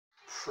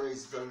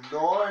Praise the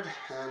Lord,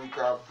 and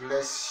God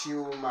bless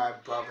you, my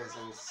brothers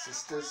and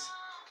sisters.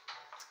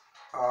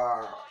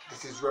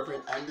 This is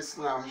Reverend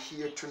Anderson. I'm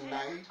here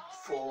tonight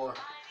for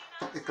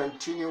the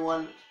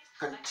continual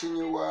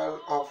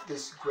of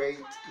this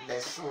great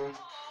lesson.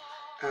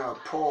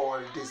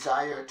 Paul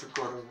desired to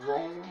go to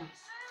Rome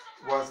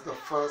was the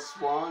first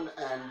one,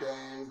 and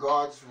then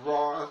God's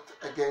wrath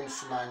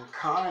against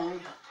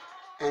mankind.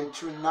 And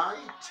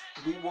tonight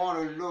we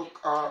want to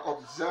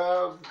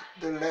observe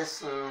the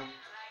lesson,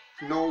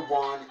 no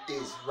one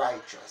is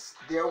righteous.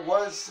 There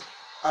was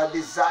a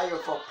desire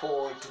for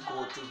Paul to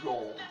go to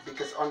Rome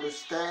because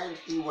understand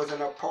he was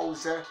an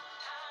opposer.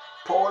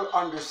 Paul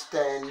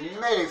understands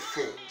many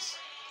things,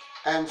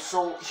 and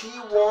so he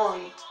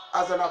wanted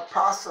as an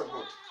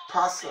apostle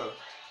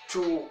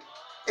to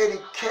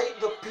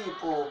educate the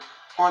people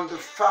on the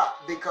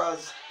fact,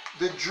 because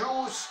the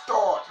Jews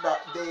thought that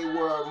they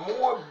were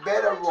more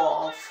better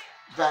off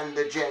than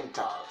the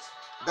Gentiles,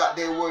 that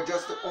they were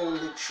just the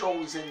only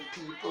chosen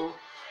people,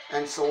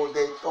 and so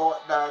they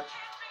thought that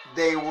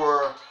they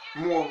were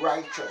more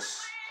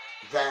righteous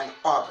than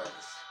others.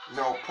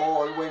 Now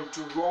Paul went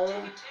to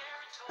Rome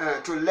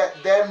to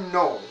let them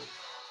know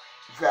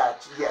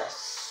that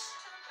yes,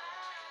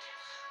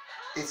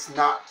 it's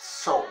not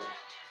so.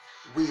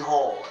 We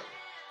all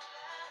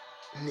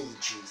need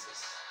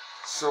Jesus.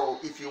 So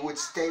if you would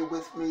stay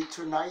with me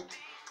tonight,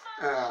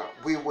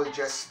 we will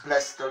just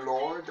bless the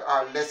Lord.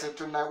 Our lesson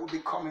tonight will be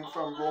coming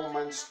from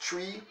Romans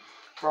 3,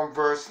 from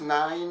verse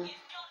 9,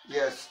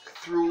 yes,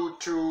 through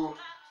to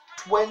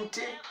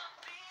 20.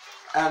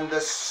 And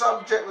the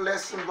subject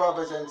lesson,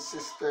 brothers and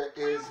sisters,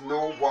 is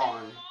no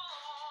one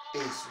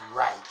is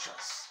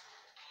righteous.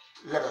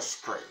 Let us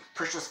pray.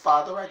 Precious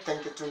Father, I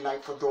thank you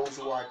tonight for those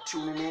who are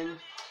tuning in.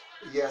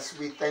 Yes,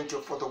 we thank you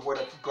for the word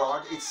of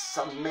God. It's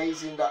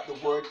amazing that the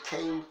word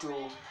came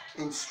to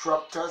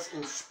instruct us,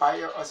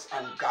 inspire us,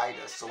 and guide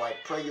us. So I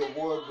pray your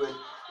word will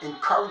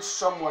encourage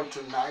someone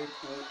tonight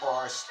who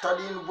are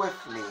studying with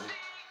me.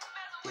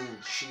 In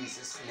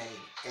Jesus'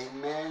 name,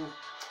 amen.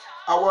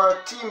 Our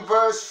theme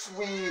verse,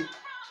 we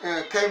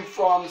came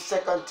from 2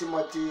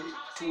 Timothy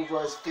 2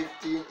 verse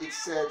 15. It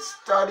said,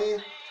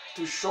 study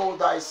to show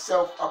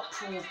thyself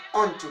approved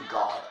unto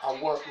God,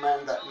 a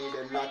workman that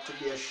needed not to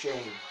be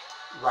ashamed,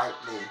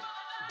 rightly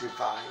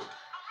divide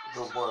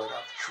the word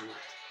of truth.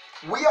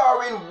 We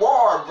are in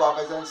war,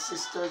 brothers and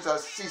sisters,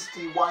 as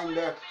Sister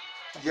Winder,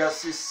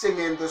 yes, is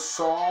singing the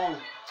song.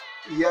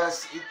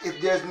 Yes, if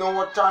there's no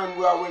more time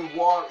we are in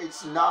war,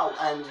 it's now.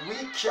 And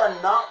we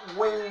cannot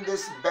win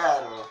this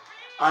battle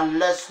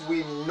unless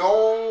we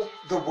know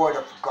the word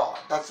of God.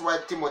 That's why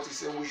Timothy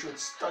said we should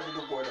study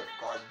the word of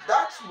God.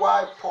 That's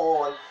why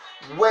Paul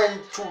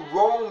went to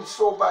Rome,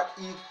 so that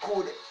he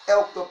could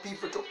help the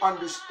people to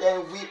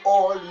understand we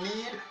all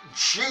need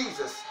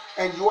Jesus,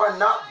 and you are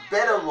not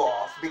better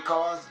off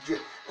because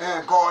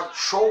God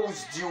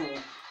chose you.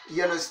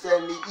 You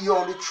understand me? He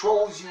only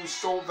chose you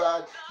so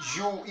that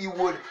he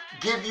would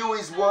give you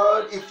his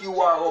word. If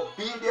you are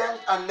obedient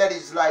and let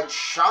his light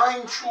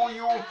shine through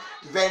you,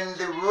 then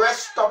the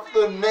rest of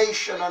the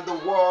nation and the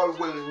world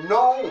will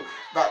know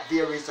that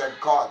there is a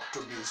God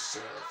to be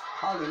served.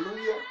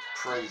 Hallelujah.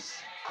 Praise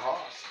God.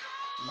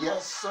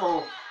 Yes,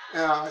 so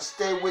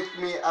stay with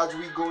me as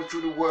we go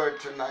through the word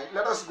tonight.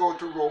 Let us go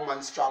to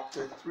Romans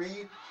chapter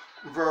 3,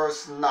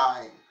 verse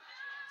 9.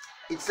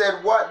 It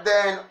said, what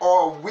then,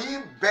 are we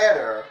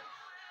better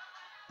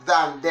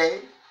than they?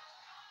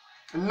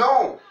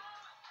 No,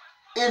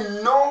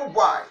 in no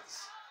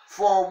wise,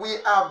 for we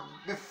have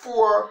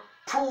before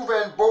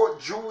proven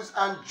both Jews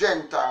and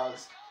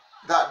Gentiles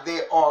that they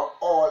are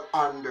all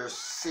under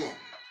sin.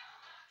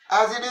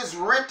 As it is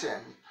written,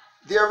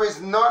 there is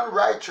none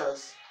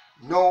righteous,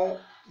 no,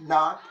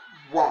 not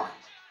one.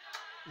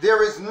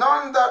 There is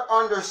none that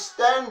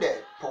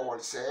understandeth, Paul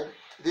said.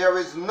 There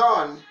is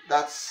none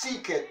that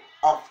seeketh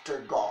after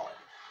God.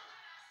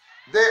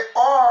 They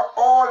are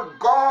all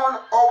gone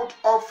out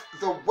of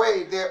the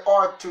way. They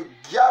are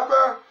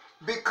together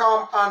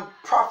become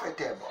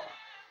unprofitable.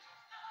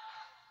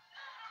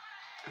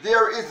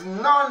 There is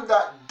none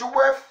that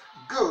doeth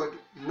good,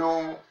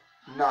 no,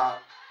 not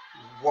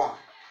one.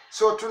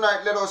 So tonight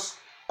let us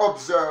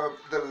observe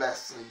the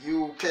lesson.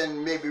 You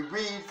can maybe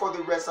read for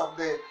the rest of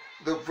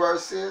the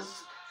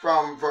verses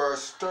from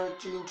verse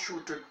 13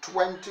 through to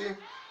 20.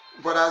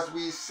 But as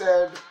we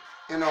said,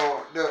 you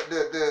know,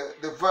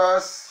 the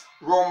verse,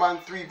 Romans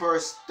 3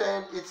 verse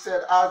 10, it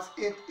said, as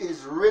it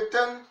is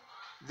written,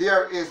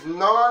 there is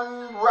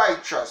none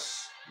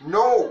righteous,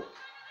 no,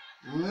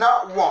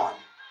 not one.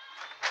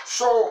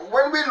 So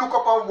when we look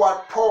upon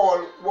what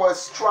Paul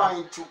was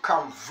trying to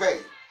convey,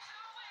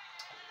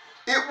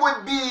 it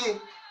would be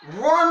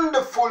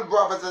wonderful,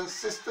 brothers and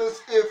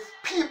sisters, if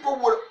people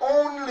would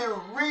only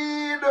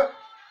read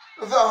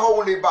the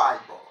Holy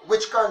Bible,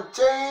 which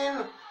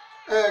contain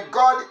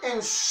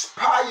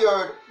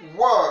God-inspired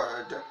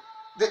word.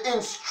 The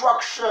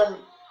instruction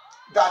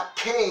that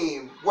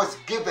was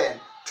given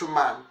to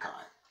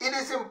mankind. It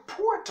is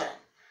important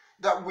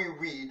that we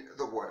read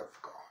the word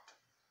of God.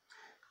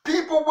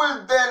 People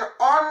will then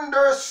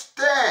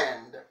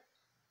understand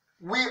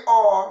we're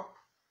all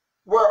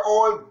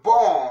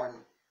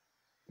born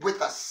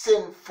with a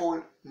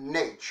sinful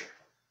nature.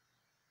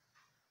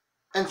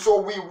 And so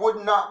we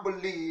would not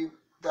believe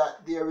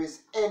that there is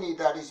any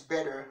that is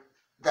better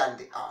than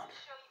the other.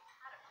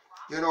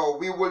 You know,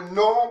 we will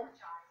know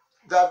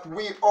that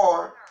we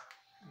are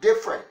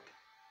different.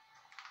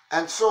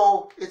 And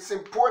so it's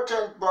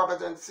important,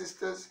 brothers and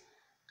sisters,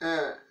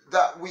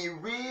 that we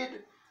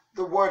read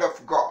the Word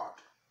of God,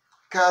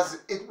 because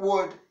it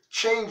would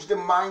change the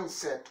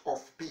mindset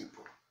of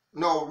people.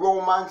 Now,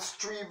 Romans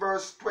 3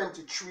 verse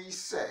 23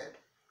 said,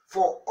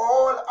 "For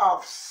all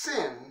have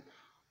sinned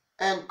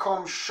and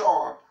come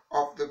short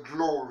of the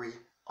glory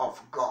of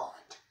God."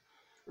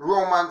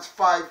 Romans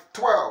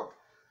 5:12,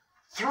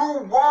 "Through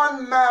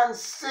one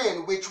man's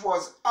sin, which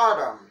was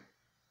Adam,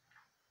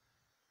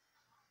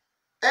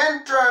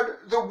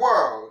 entered the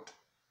world,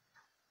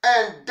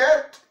 and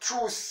death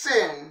through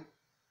sin,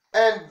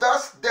 and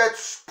thus death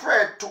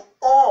spread to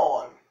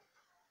all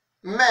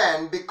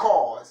men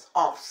because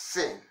of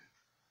sin."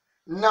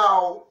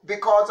 Now,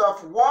 because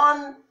of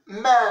one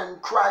man,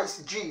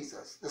 Christ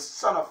Jesus, the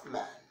Son of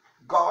Man,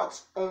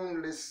 God's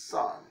only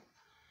Son,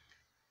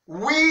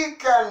 we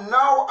can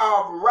now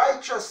have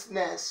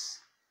righteousness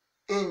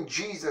in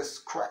Jesus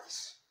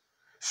Christ.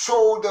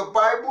 So the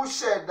Bible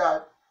said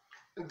that,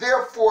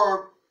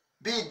 therefore,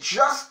 be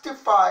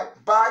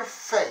justified by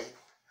faith,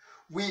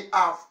 we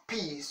have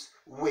peace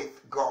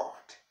with God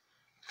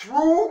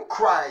through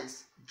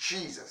Christ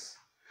Jesus.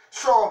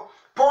 So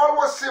Paul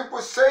was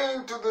simply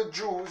saying to the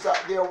Jews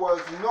that there was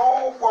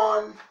no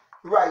one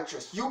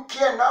righteous. You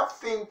cannot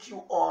think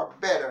you are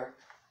better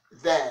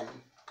than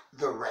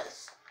the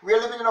rest. We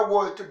are living in a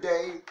world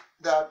today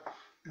that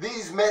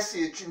these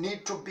messages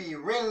need to be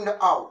ringed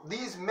out.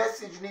 These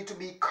messages need to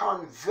be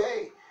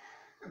conveyed,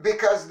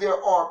 because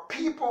there are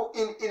people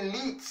in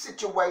elite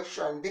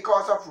situation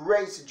because of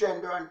race,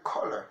 gender, and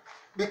color,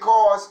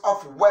 because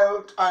of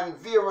wealth and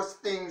various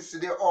things.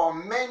 There are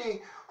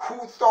many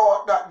who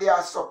thought that they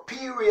are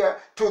superior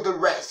to the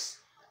rest.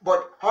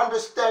 But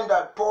understand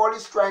that Paul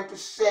is trying to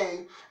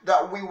say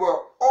that we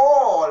were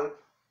all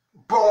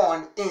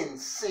born in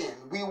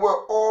sin. We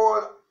were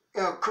all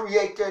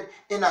created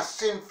in a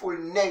sinful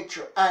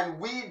nature, and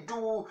we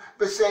do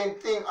the same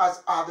thing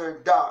as other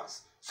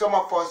does. Some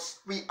of us,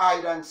 we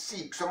hide and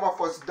seek. Some of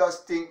us does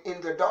things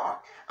in the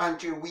dark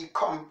until we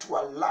come to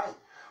a light.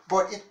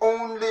 But it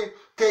only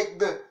takes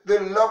the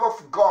love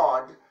of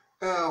God,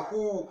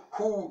 who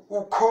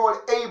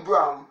called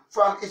Abraham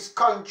from his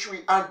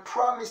country and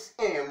promised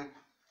him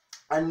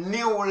a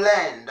new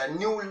land, a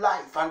new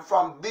life. And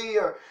from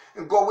there,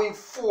 going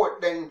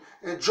forth, then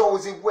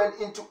Joseph went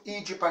into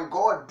Egypt, and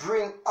God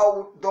bring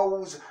out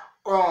those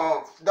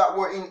that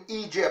were in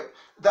Egypt,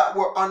 that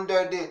were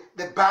under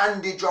the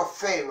bondage of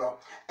Pharaoh.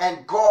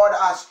 And God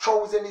has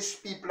chosen his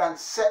people and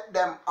set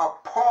them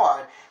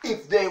apart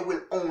if they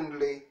will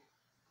only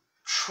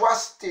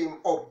trust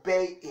him,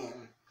 obey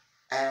him,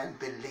 and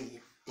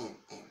believe in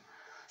him.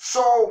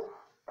 So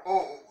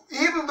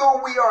even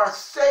though we are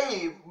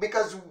saved,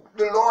 because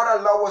the Lord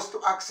allows us to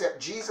accept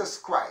Jesus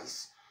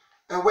Christ,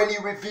 and when he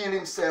revealed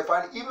himself,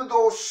 and even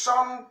though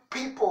some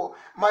people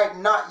might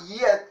not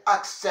yet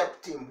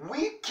accept him,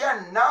 we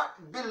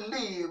cannot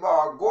believe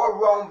or go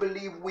around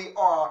believe we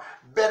are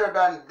better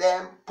than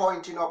them,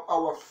 pointing up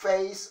our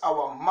face,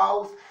 our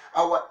mouth,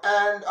 our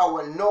hand,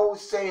 our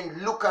nose, saying,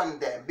 look on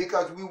them,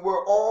 because we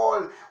were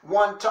all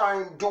one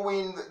time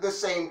doing the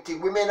same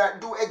thing. We may not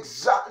do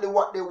exactly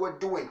what they were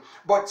doing,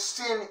 but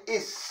sin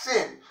is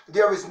sin.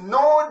 There is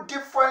no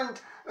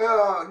different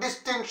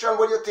distinction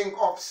when you think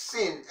of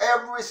sin.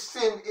 Every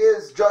sin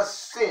is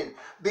just sin,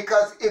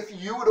 because if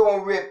you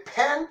don't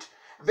repent,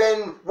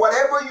 then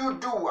whatever you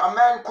do, a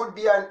man could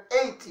be an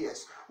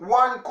atheist,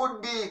 one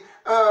could be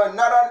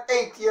not an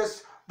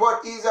atheist,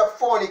 but he's a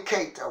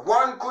fornicator.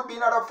 One could be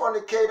not a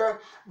fornicator,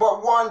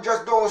 but one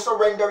just don't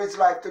surrender his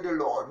life to the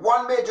Lord.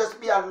 One may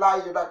just be a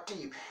liar, a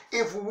thief.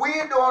 If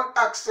we don't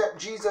accept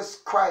Jesus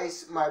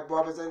Christ, my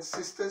brothers and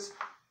sisters,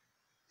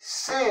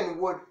 sin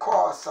would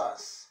cause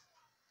us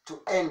to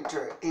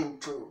enter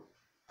into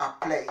a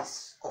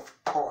place of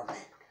torment.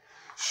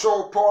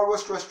 So Paul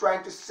was just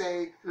trying to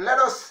say, let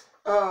us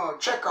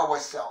check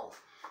ourselves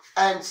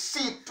and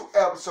seek to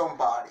help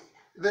somebody.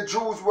 The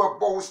Jews were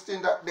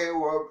boasting that they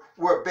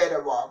were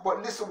better off.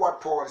 But listen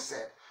what Paul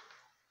said.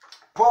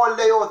 Paul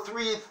laid out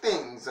three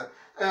things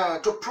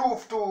to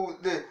prove to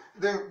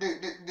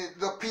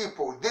the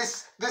people.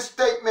 This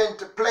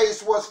statement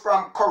place was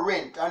from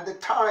Corinth, and the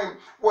time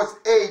was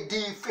AD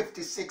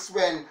 56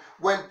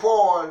 when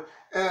Paul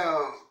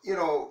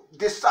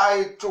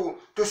decided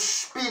to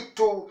speak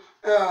to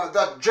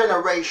that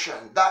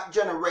generation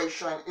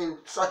in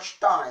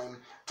such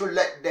time, to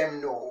let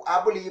them know.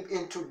 I believe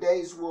in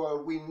today's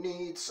world we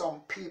need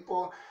some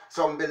people,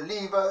 some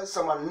believers,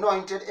 some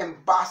anointed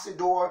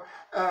ambassador,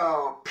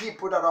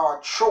 people that are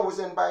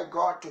chosen by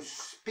God to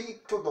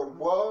speak to the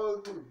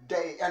world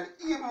today. And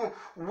even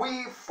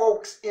we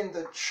folks in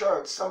the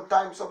church,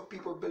 sometimes some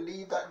people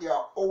believe that they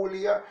are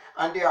holier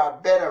and they are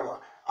better.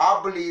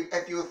 I believe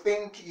if you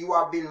think you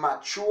have been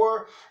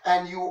mature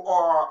and you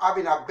are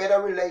having a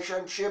better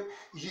relationship,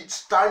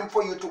 it's time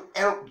for you to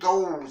help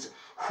those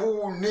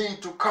who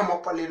need to come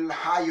up a little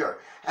higher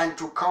and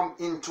to come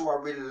into a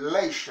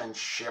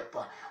relationship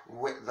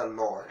with the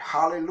Lord.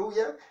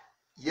 Hallelujah.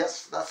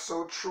 Yes, that's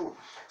so true.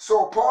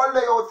 So Paul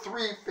laid out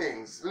three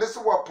things.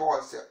 Listen what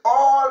Paul said.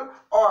 All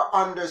are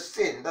under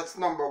sin. That's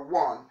number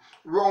 1.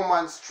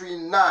 Romans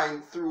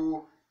 3:9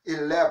 through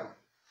 11.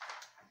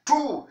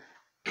 2,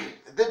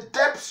 the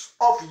depths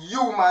of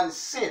human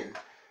sin.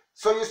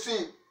 So you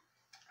see,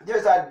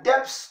 there's a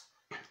depths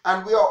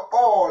and we are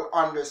all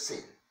under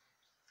sin.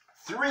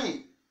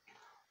 3,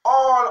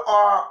 all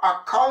are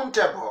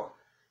accountable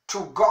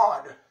to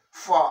God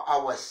for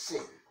our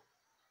sin.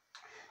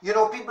 You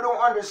know, people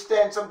don't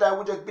understand. Sometimes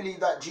we just believe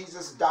that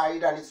Jesus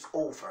died and it's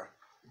over.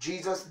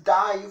 Jesus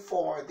died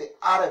for the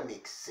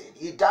Adamic sin.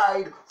 He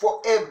died for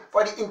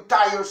the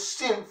entire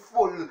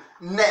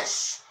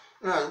sinfulness,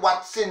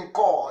 what sin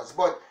caused.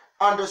 But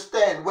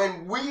understand,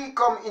 when we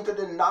come into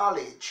the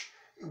knowledge,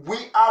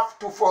 we have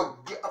to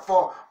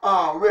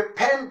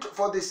repent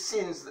for the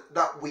sins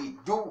that we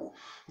do.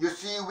 You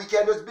see, we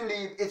can't just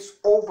believe it's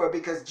over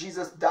because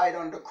Jesus died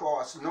on the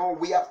cross. No,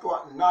 we have to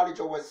acknowledge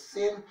our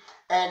sin.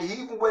 And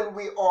even when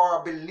we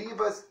are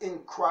believers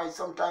in Christ,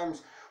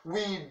 sometimes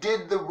we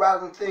did the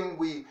wrong thing.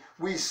 We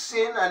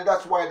sin, and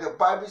that's why the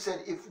Bible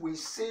said if we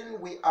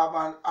sin, we have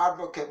an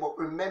advocate. But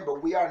remember,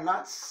 we are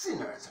not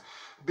sinners,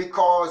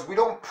 because we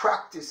don't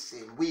practice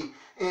sin.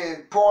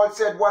 Paul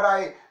said, what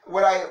I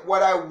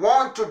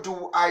want to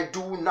do, I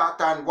do not,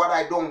 and what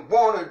I don't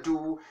want to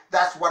do,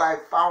 that's what I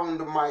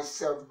found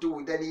myself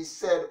doing. Then he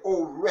said,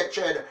 oh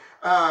wretched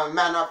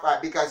man of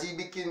God, because he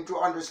began to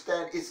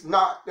understand it's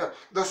not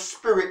the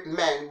spirit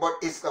man, but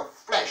it's the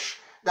flesh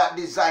that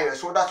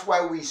desires. So that's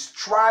why we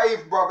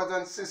strive, brothers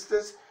and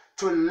sisters,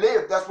 to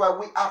live. That's why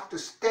we have to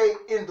stay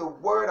in the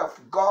Word of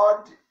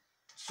God,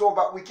 so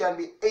that we can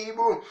be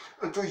able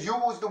to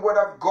use the Word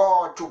of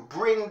God to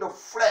bring the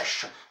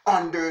flesh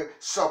under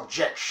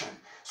subjection.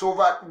 So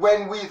that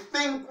when we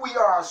think we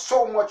are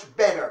so much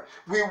better,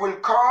 we will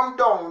calm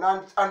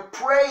down and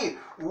pray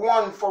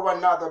one for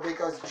another,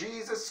 because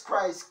Jesus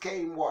Christ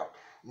came what?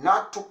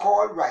 Not to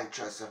call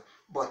righteous,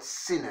 but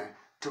sinner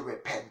to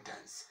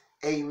repentance.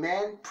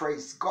 Amen.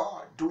 Praise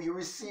God. Do you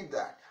receive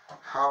that?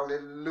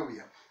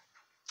 Hallelujah.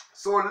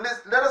 So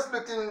let us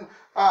look in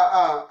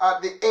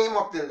at the aim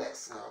of the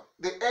lesson.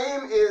 The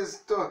aim is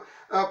to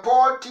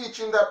Paul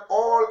teaching that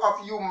all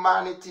of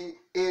humanity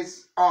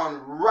is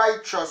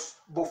unrighteous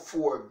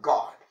before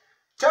God.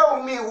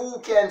 Tell me who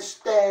can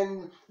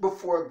stand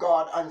before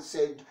God and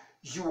say,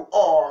 you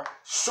are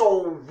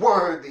so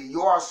worthy,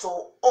 you are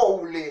so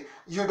holy,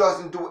 you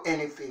doesn't do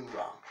anything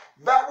wrong.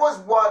 That was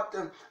what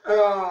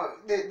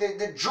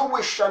the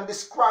Jewish and the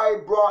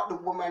scribe brought the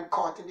woman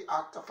caught in the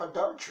act of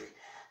adultery.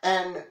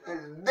 And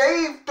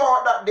they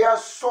thought that they are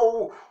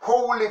so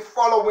holy,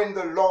 following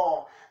the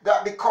law,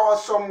 that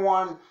because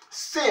someone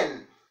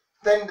sinned,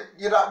 then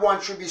that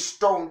one should be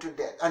stoned to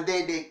death. And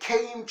they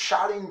came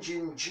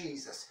challenging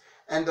Jesus.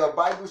 And the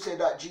Bible said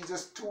that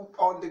Jesus stooped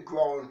on the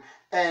ground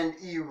and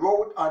he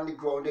wrote on the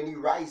ground, and he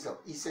rise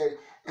up. He said,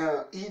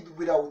 he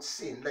without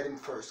sin, let him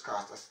first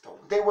cast a stone.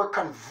 They were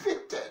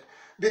convicted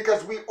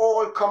because we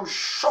all come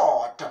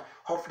short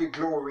of the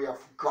glory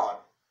of God.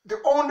 The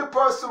only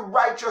person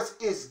righteous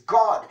is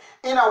God.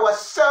 In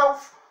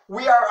ourselves,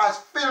 we are as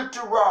filthy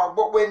rags.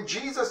 But when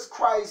Jesus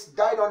Christ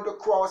died on the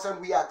cross and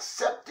we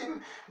accept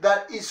him,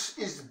 that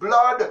his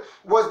blood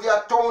was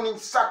the atoning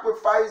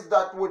sacrifice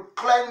that would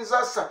cleanse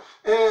us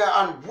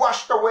and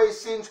wash away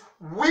sins,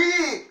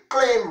 we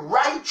claim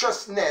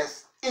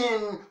righteousness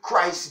in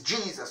Christ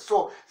Jesus.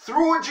 So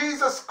through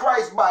Jesus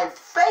Christ, by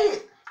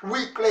faith,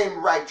 we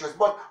claim righteous.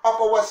 But of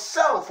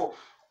ourselves,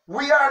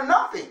 we are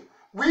nothing.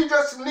 We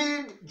just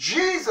need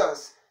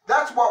Jesus.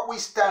 That's what we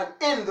stand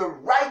in, the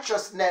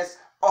righteousness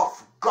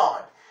of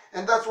God.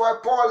 And that's why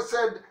Paul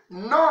said,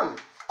 none,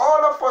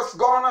 all of us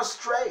gone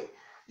astray.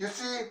 You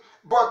see,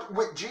 but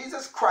with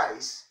Jesus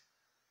Christ,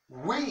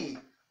 we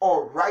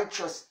are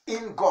righteous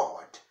in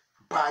God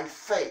by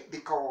faith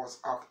because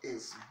of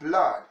his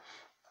blood.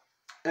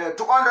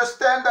 To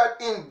understand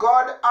that in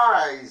God's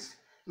eyes,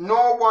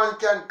 no one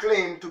can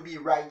claim to be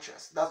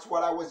righteous. That's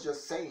what I was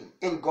just saying.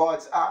 In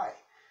God's eye,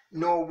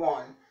 no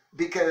one.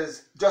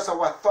 Because just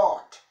our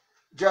thought,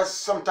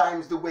 just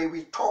sometimes the way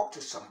we talk to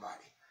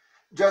somebody,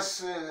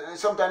 just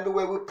sometimes the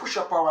way we push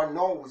up our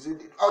nose,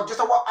 or just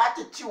our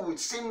attitude,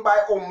 sin by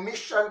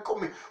omission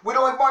coming. We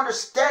don't even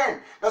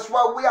understand. That's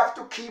why we have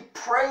to keep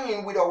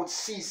praying without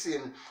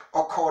ceasing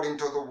according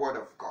to the Word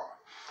of God.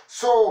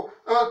 So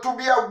to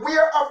be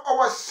aware of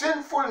our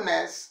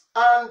sinfulness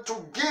and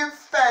to give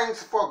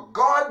thanks for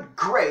God's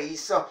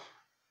grace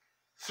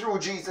through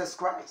Jesus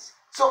Christ.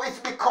 So it's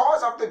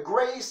because of the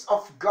grace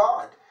of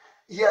God,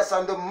 yes,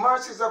 and the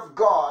mercies of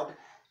God,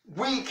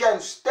 we can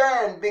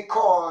stand,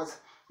 because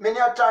many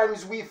a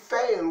times we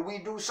fail, we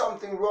do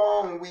something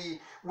wrong, we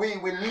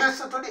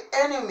listen to the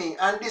enemy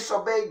and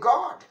disobey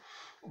God.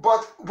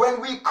 But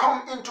when we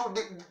come into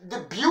the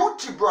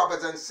beauty,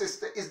 brothers and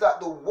sisters, is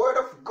that the word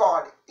of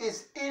God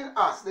is in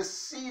us. The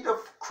seed of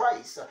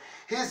Christ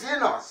is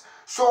in us.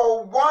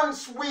 So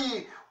once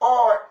we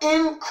are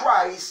in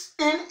Christ,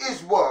 in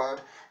his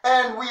word,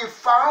 and we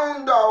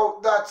found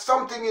out that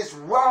something is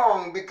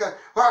wrong because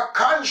our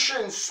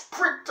conscience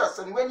pricked us,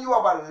 and when you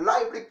have a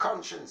lively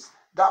conscience,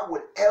 that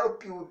will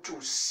help you to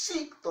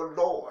seek the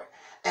Lord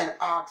and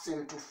ask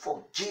him to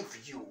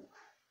forgive you.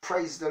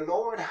 Praise the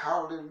Lord.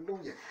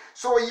 Hallelujah.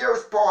 So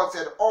here's Paul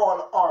said,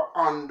 all are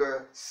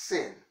under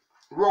sin.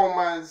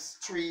 Romans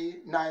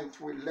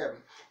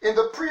 3:9-11. In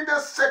the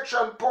previous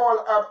section,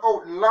 Paul had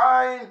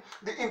outlined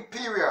the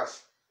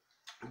imperious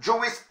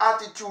Jewish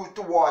attitude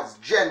towards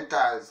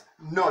Gentiles,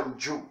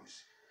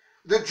 non-Jews.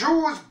 The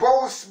Jews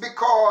boast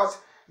because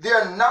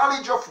their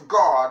knowledge of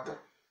God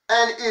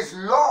and his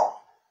law.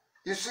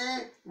 You see,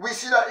 we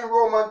see that in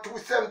Romans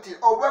 2:17.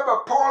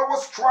 However, Paul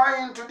was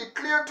trying to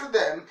declare to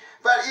them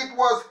that it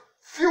was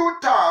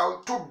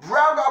futile to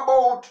brag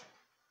about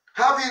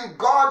having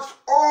God's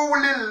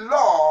holy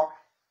law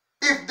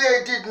if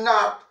they did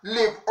not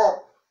live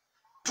up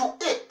to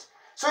it.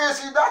 So you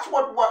see, that's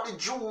what the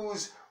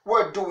Jews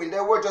were doing.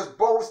 They were just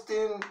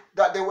boasting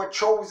that they were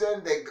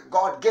chosen.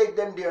 God gave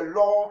them their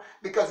law,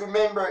 because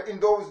remember, in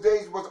those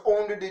days it was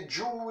only the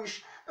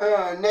Jewish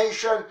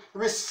nation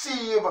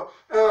receive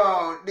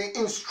the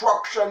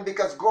instruction,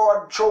 because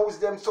God chose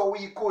them so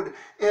he could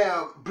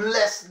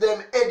bless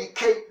them,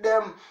 educate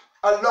them,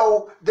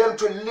 allow them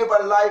to live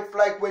a life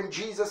like when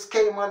Jesus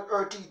came on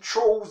earth. He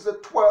chose the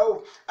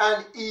 12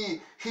 and he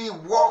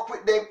walked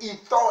with them. He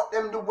taught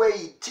them the way.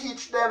 He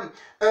teach them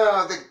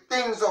the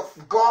things of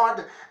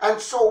God.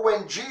 And so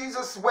when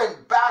Jesus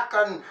went back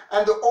and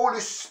the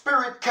Holy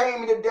Spirit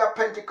came in the day of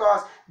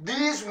Pentecost,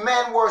 these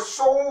men were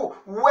so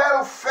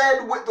well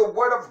fed with the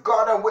word of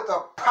God and with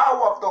the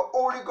power of the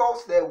Holy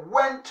Ghost. They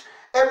went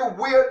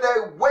everywhere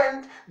they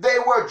went. They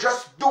were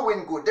just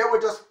doing good. They were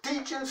just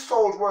teaching.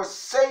 Souls were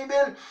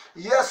saving.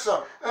 Yes,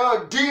 sir.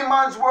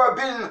 Demons were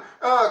being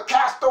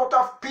cast out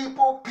of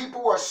people.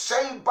 People were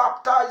saved,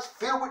 baptized,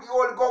 filled with the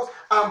Holy Ghost,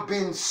 and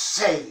being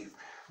saved.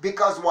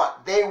 Because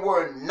what? They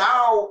were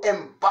now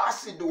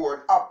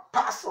ambassadors,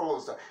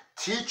 apostles,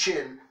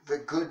 teaching the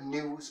good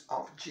news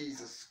of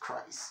Jesus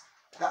Christ.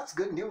 That's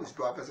good news,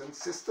 brothers and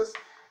sisters.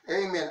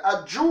 Amen.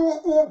 A Jew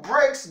who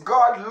breaks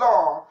God's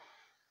law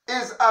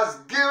is as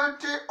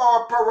guilty,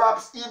 or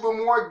perhaps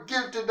even more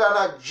guilty, than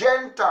a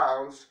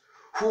Gentiles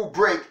who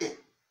break it.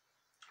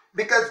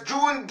 Because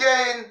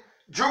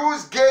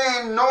Jews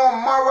gain no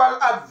moral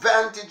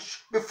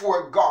advantage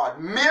before God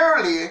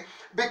merely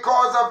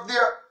because of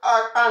their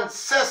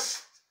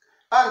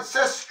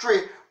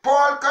ancestry.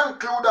 Paul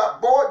concluded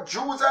that both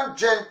Jews and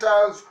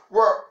Gentiles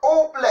were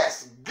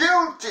hopeless,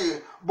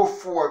 guilty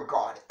before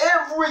God.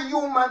 Every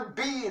human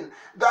being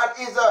that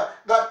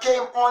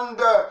came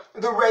under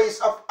the race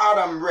of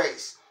Adam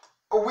race,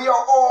 we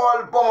are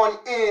all born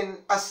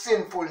in a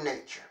sinful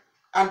nature.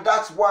 And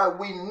that's why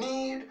we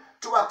need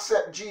to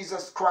accept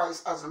Jesus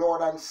Christ as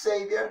Lord and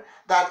Savior,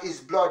 that his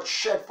blood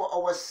shed for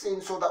our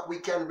sins, so that we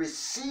can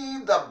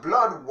receive the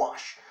blood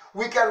wash.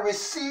 We can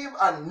receive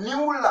a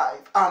new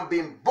life and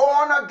be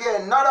born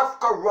again, not of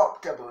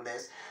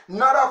corruptibleness,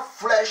 not of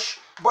flesh,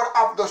 but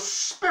of the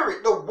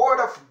Spirit, the Word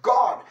of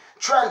God,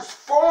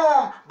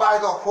 transformed by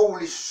the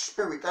Holy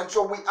Spirit. And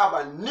so we have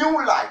a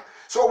new life,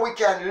 so we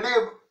can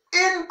live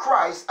in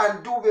Christ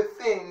and do the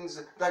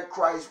things that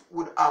Christ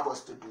would have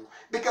us to do.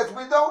 Because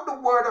without the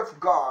Word of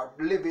God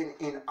living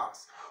in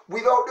us,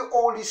 without the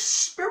Holy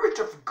Spirit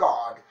of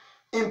God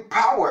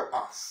empower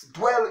us,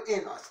 dwell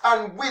in us,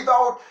 and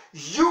without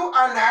you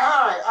and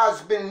I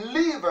as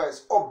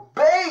believers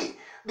obey,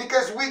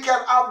 because we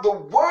can have the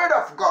Word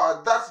of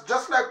God. That's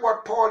just like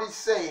what Paul is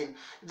saying,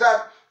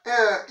 that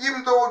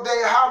even though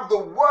they have the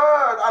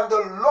Word and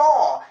the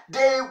law,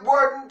 they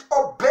weren't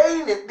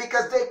obeying it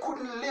because they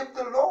couldn't live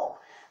the law.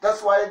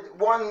 That's why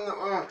one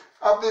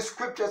of the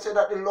scriptures said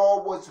that the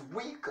law was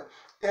weak.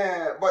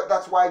 But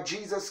that's why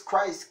Jesus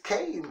Christ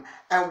came,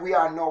 and we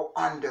are now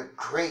under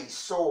grace.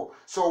 So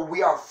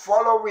we are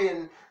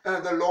following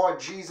the Lord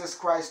Jesus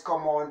Christ.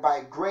 Come on, by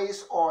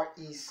grace are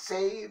ye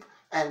saved,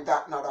 and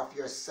that not of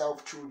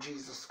yourself, through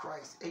Jesus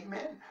Christ.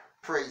 Amen.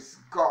 Praise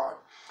God.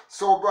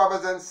 So,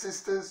 brothers and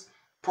sisters,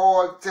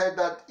 Paul said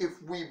that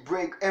if we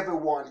break,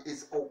 everyone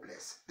is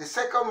hopeless. The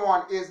second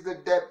one is the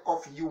depth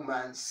of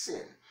human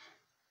sin.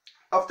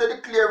 After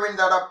declaring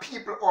that our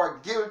people are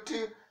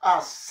guilty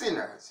as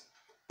sinners,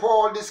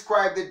 Paul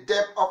described the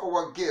depth of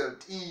our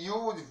guilt. He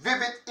used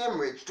vivid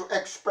image to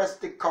express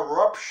the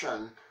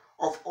corruption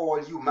of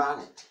all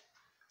humanity.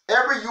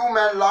 Every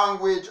human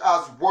language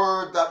has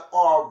words that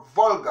are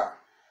vulgar,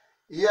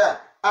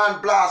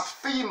 and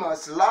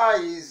blasphemous,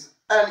 lies,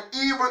 and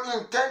evil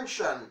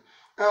intention.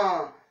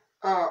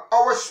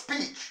 Our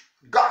speech,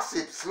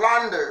 gossip,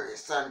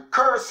 slanders, and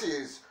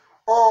curses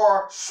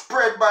are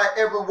spread by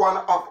every one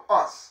of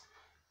us.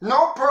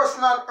 No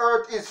person on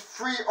earth is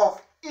free of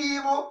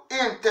evil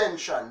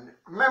intention.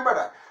 Remember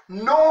that.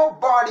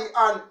 Nobody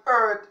on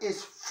earth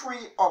is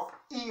free of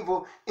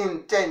evil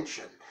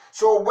intention.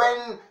 So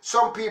when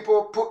some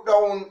people put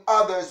down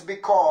others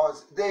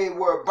because they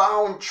were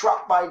bound,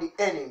 trapped by the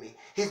enemy,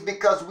 it's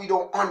because we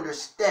don't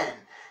understand.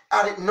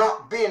 Had it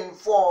not been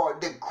for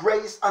the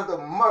grace and the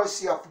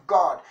mercy of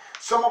God,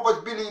 some of us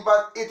believe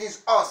that it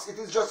is us. It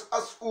is just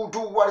us who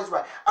do what is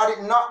right. Had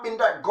it not been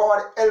that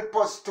God help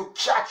us to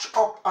catch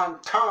up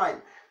on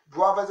time,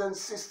 brothers and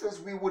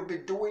sisters, we would be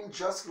doing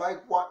just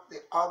like what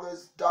the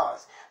others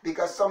does.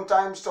 Because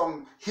sometimes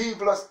some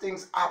evilous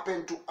things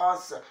happen to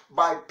us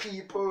by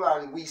people,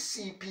 and we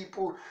see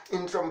people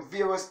in some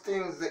various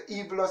things, the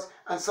evilous,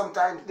 and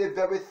sometimes the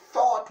very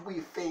thought we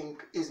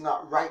think is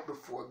not right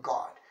before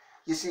God.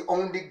 You see,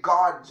 only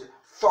God's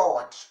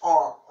thoughts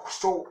are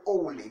so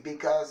holy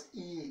because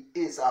he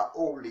is a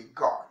holy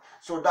God.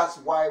 So that's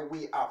why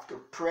we have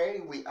to pray,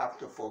 we have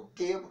to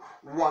forgive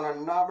one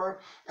another,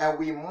 and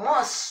we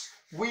must,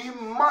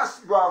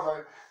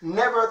 brother,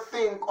 never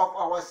think of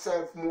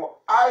ourselves more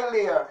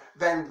higher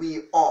than we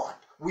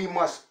ought. We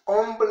must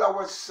humble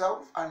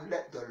ourselves and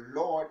let the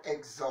Lord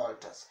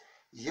exalt us.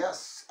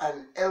 Yes,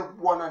 and help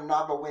one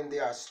another when they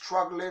are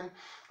struggling,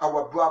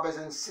 our brothers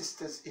and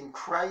sisters in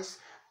Christ.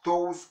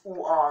 Those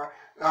who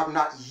have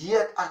not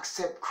yet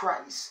accept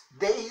Christ.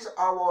 These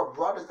are our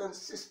brothers and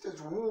sisters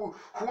who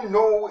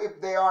know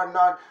if they are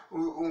not,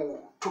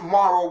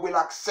 tomorrow will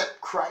accept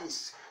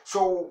Christ.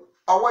 So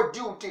our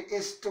duty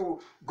is to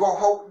go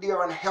out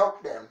there and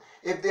help them.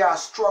 If they are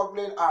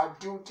struggling, our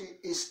duty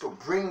is to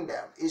bring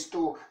them, is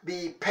to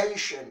be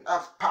patient,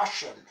 have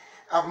passion,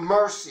 have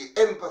mercy,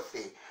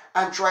 empathy,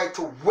 and try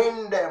to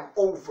win them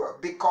over,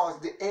 because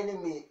the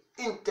enemy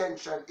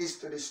intention is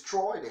to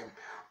destroy them.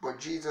 But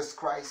Jesus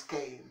Christ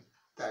came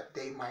that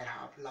they might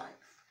have life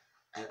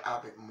and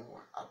have it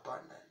more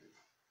abundantly.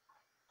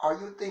 Are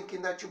you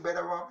thinking that you're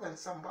better off than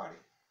somebody?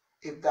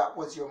 If that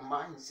was your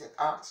mindset,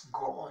 ask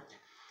God,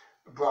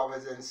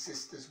 brothers and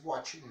sisters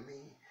watching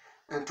me,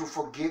 and to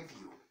forgive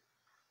you.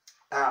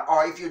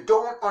 Or if you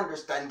don't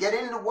understand, get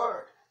in the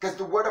Word, because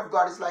the Word of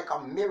God is like a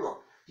mirror.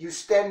 You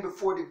stand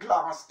before the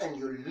glass and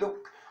you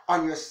look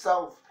on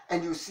yourself,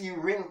 and you see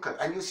wrinkle,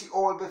 and you see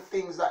all the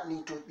things that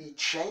need to be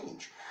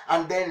changed.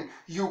 And then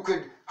you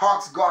could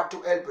ask God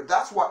to help you.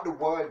 That's what the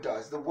Word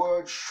does. The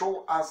Word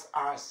shows us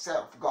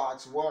ourselves,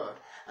 God's Word.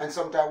 And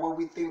sometimes when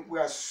we think we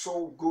are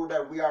so good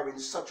and we are in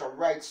such a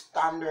right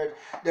standard,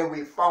 then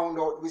we found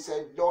out, we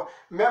said, don't.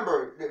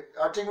 Remember,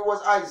 I think it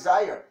was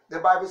Isaiah. The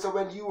Bible said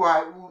when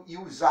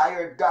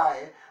Uzziah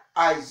died,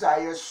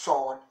 Isaiah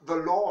sought the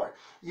Lord,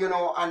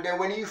 and then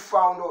when he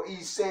found out,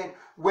 he said,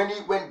 when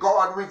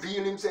God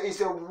revealed himself, he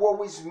said,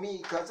 woe is me,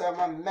 because I'm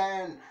a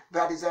man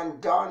that is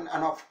undone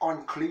and of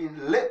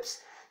unclean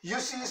lips. You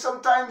see,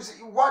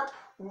 sometimes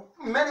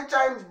many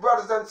times,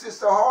 brothers and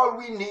sisters, all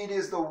we need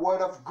is the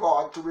Word of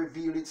God to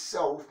reveal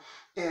itself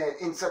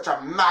in such a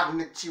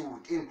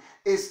magnitude,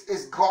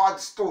 is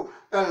God's to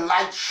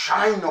light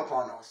shine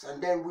upon us,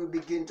 and then we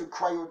begin to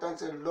cry out and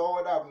say,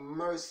 Lord, have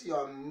mercy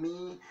on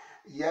me.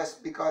 Yes,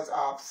 because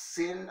I've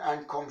sinned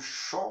and come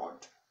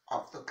short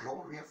of the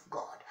glory of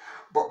God.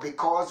 But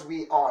because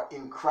we are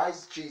in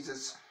Christ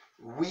Jesus,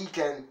 we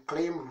can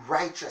claim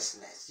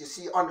righteousness. You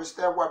see,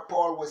 understand what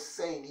Paul was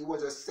saying. He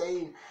was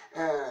saying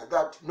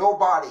that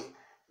nobody,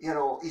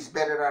 is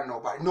better than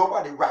nobody.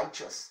 Nobody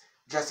righteous,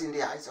 just in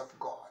the eyes of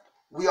God.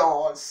 We are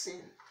all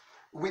sin.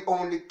 We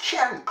only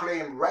can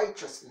claim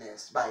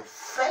righteousness by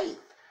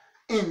faith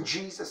in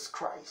Jesus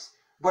Christ.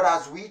 But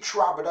as we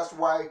travel, that's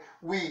why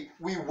we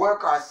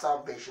work our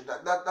salvation.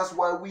 That's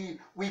why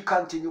we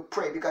continue to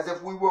pray. Because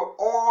if we were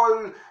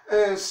all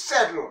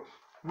settled,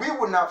 we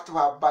wouldn't have to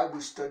have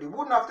Bible study. We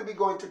wouldn't have to be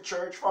going to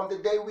church. From the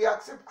day we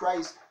accept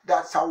Christ,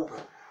 that's over.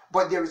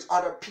 But there is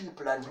other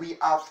people, and we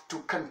have to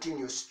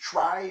continue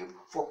strive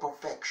for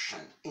perfection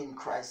in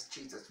Christ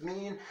Jesus.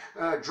 Meaning,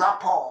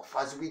 drop off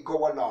as we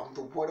go along.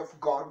 The Word of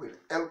God will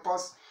help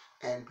us,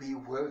 and we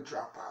will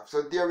drop off.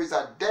 So there is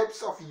a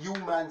depth of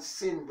human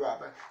sin,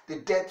 brother. The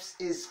depth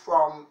is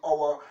from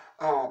our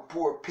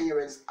poor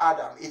parents,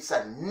 Adam. It's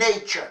a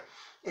nature.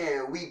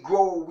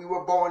 We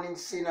were born in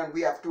sin, and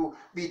we have to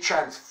be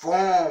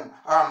transformed.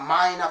 Our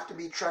mind have to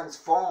be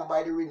transformed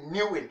by the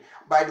renewing,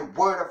 by the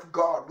Word of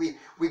God.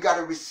 We got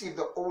to receive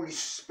the Holy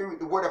Spirit.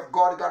 The Word of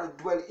God got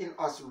to dwell in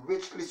us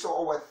richly,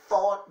 so our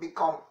thought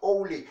become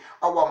holy.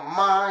 Our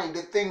mind,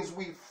 the things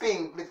we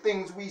think, the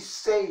things we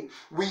say,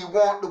 we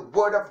want the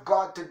Word of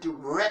God to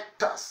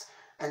direct us.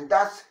 And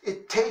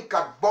it take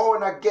a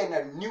born again,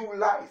 a new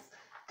life.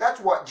 That's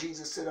what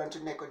Jesus said unto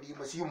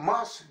Nicodemus. You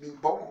must be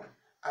born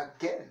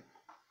again.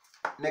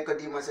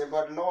 Nicodemus said,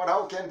 but Lord,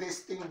 how can this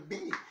thing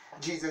be?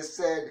 Jesus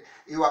said,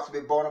 you have to be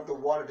born of the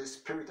water, the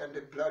Spirit, and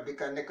the blood,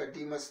 because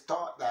Nicodemus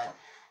thought that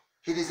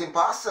it is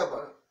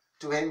impossible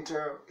to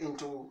enter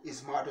into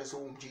his mother's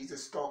womb.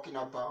 Jesus talking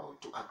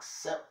about to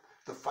accept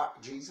the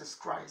fact Jesus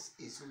Christ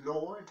is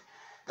Lord,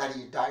 that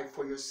he died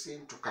for your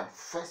sin, to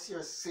confess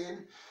your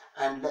sin,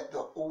 and let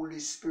the Holy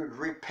Spirit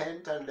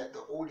repent, and let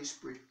the Holy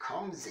Spirit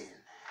comes in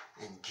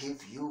and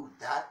give you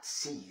that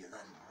seal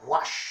and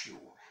wash you,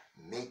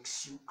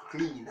 makes you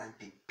clean and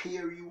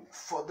prepare you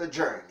for the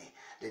journey.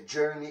 The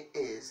journey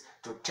is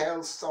to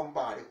tell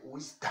somebody who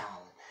is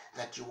down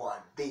that you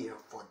are there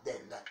for them,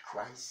 that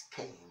Christ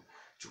came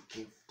to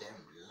give them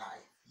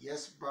life.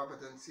 Yes,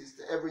 brothers and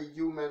sisters, every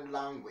human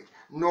language,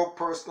 no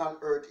person on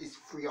earth is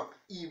free of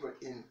evil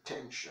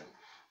intention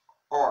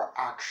or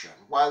action.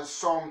 While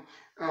some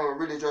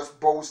religious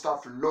boast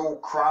of low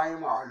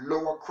crime or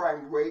lower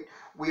crime rate,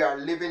 we are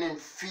living in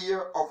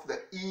fear of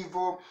the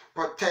evil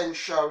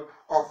potential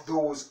of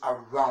those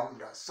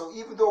around us. So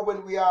even though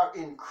when we are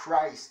in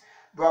Christ,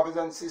 brothers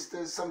and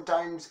sisters,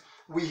 sometimes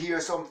we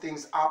hear some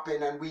things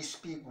happen and we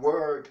speak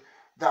word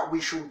that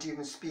we shouldn't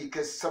even speak,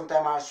 because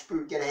sometimes our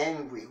spirit get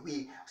angry.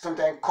 We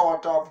sometimes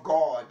caught off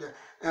guard,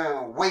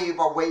 wave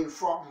away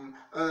from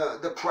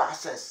the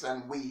process,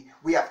 and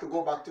we have to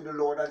go back to the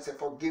Lord and say,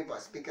 forgive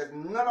us, because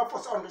none of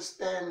us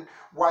understand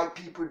why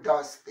people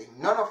does things.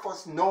 None of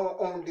us know,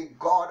 only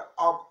God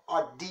of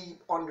a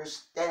deep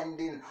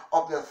understanding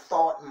of the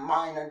thought,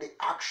 mind, and the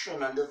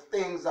action and the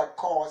things that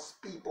cause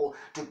people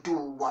to do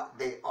what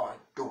they are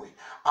doing.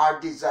 Our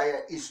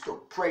desire is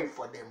to pray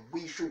for them.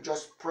 We should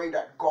just pray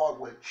that God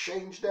will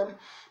change them,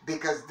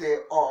 because they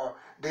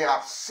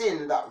have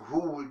sin that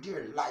rule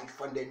their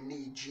life and they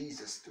need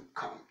Jesus to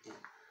come in.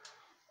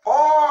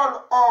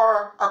 All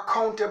are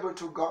accountable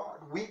to God.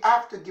 We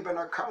have to give an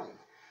account.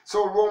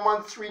 So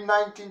Romans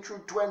 3:19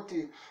 through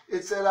 20,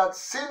 it said that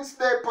since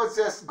they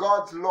possessed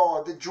God's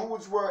law, the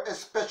Jews were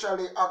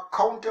especially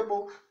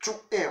accountable to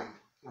him.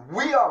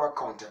 We are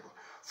accountable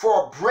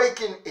for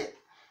breaking it.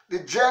 The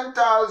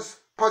Gentiles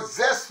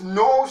possess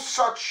no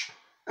such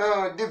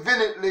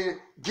divinely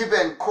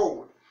given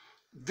code.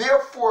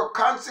 Therefore,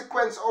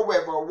 consequence,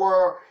 however,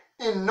 were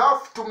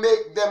enough to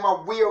make them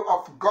aware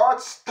of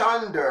God's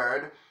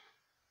standard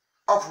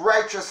of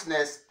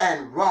righteousness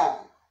and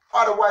wrong.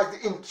 Otherwise,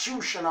 the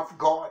intuition of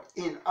God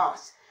in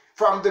us.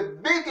 From the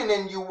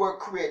beginning you were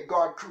created,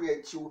 God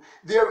created you.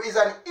 There is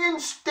an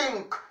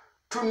instinct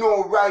to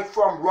know right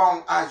from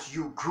wrong as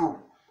you grew.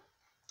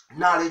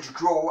 Knowledge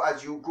grow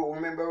as you grow.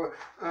 Remember,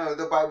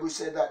 the Bible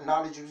said that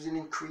knowledge is an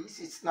increase.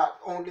 It's not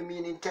only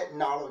meaning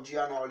technology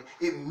and all.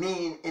 It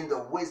means in the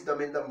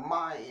wisdom, in the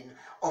mind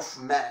of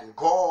man.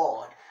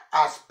 God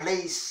has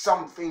placed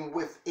something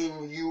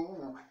within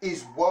you,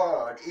 his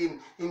word, in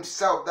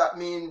himself. That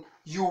means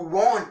you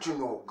want to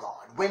know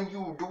God. When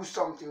you do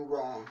something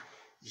wrong,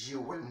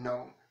 you will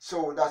know.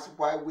 So that's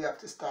why we have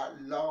to start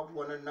love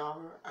one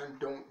another and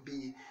don't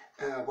be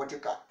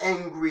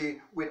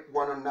angry with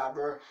one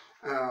another,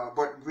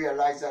 but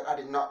realize that had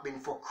it not been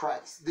for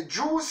Christ. The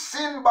Jews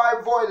sinned by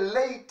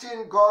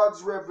violating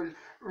God's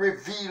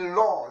revealed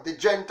law. The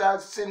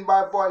Gentiles sinned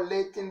by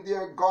violating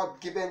their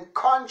God-given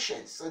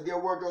conscience. So there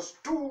were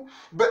just two,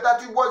 but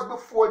that it was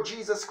before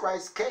Jesus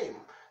Christ came.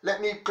 Let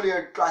me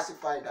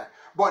classify that.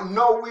 But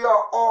now we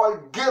are all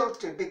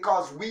guilty,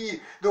 because the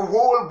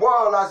whole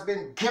world has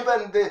been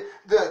given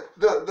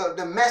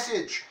the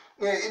message.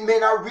 It may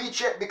not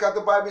reach it, because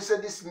the Bible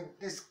said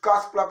this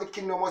gospel of the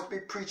kingdom must be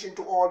preaching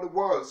to all the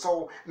world.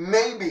 So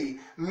maybe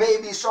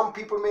some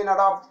people may not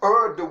have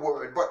heard the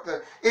word, but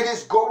it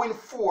is going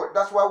forth.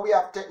 That's why we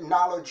have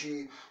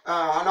technology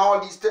and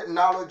all these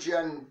technology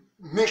and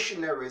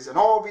missionaries and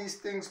all these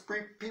things.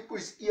 People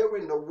is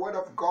hearing the word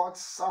of God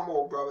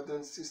somehow, brothers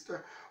and sisters.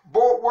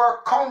 Both were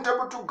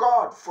accountable to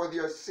God for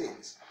their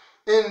sins.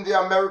 In the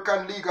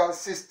American legal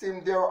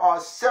system, there are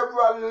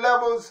several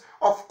levels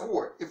of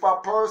court. If a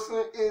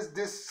person is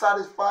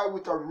dissatisfied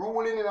with a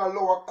ruling in a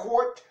lower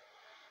court,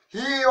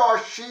 he or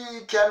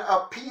she can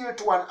appeal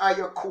to an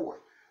higher court.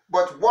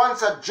 But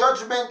once a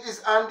judgment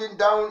is handed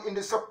down in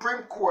the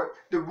Supreme Court,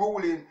 the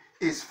ruling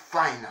is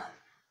final.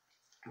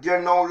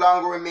 There no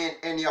longer remain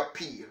any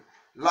appeal.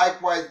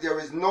 Likewise, there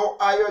is no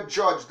higher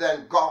judge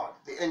than God.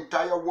 The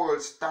entire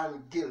world stands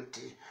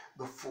guilty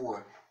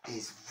before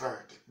his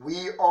verdict.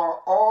 We are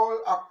all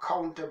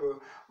accountable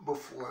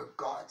before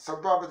God. So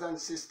brothers and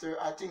sisters,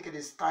 I think it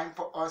is time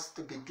for us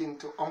to begin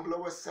to humble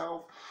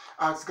ourselves,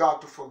 ask God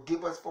to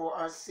forgive us for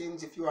our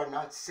sins. If you are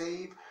not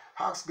saved,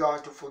 ask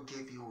God to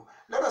forgive you.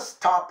 Let us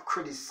stop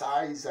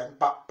criticize and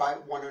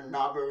backbite one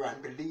another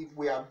and believe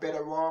we are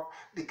better off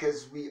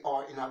because we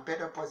are in a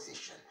better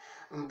position.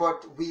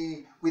 But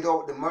we,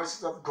 without the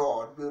mercies of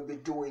God, will be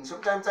doing.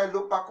 Sometimes I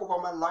look back over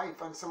my life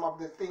and some of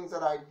the things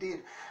that I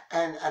did,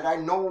 and I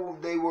know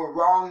they were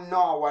wrong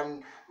now.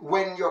 And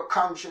when your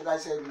conscience, I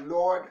say,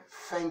 Lord,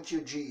 thank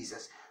you,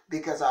 Jesus,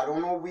 because I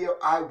don't know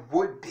where I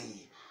would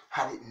be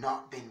had it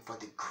not been for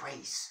the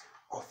grace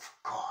of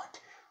God.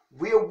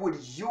 Where would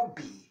you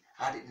be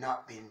had it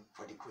not been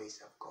for the grace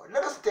of God?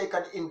 Let us take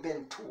an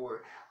inventory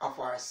of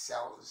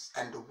ourselves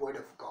and the word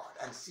of God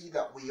and see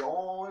that we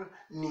all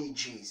need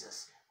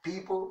Jesus.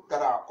 People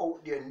that are out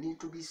there need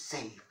to be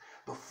saved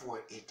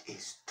before it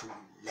is too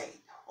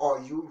late. Are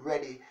you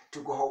ready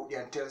to go out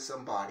there and tell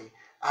somebody,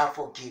 I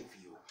forgive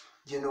you?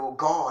 You know,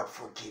 God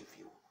forgive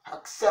you.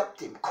 Accept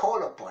him.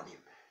 Call upon him.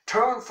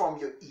 Turn from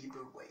your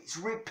evil ways.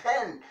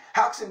 Repent.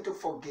 Ask him to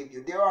forgive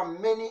you. There are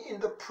many in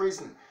the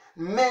prison.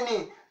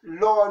 Many,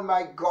 Lord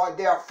my God,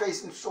 they are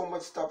facing so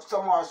much stuff.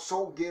 Some are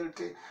so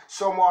guilty.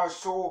 Some are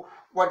so,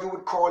 what you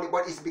would call it,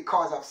 but it's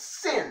because of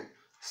sin.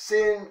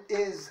 Sin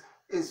is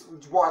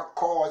what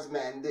caused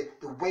man.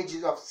 The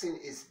wages of sin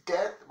is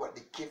death, but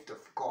the gift of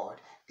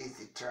God is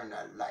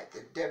eternal life.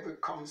 The devil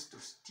comes to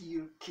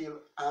steal, kill,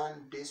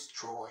 and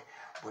destroy,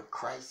 but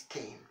Christ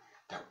came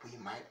that we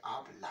might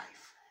have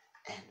life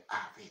and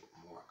have it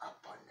more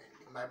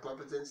abundantly. My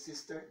brothers and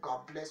sisters,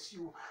 God bless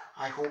you.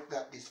 I hope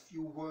that this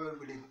few words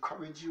will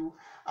encourage you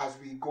as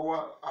we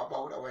go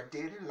about our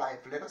daily life.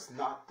 Let us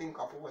not think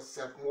of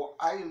ourselves more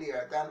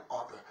higher than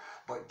others,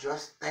 but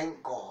just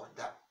thank God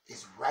that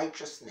his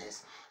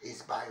righteousness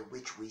is by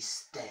which we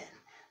stand.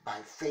 By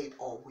faith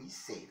are we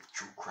saved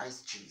through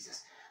Christ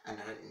Jesus. And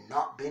had it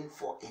not been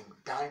for him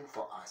dying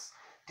for us,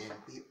 then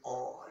we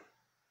all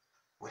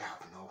would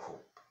have no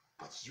hope.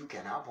 But you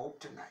can have hope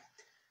tonight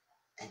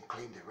and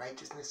claim the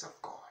righteousness of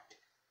God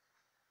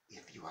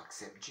if you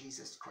accept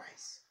Jesus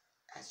Christ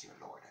as your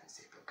Lord and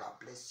Savior. God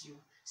bless you.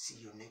 See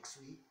you next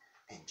week.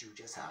 And you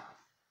just have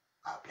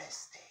a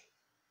blessed day.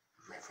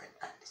 Reverend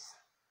Anderson,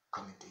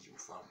 coming to you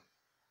from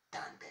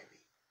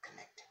Danbury,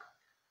 Connecticut.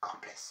 God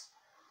bless.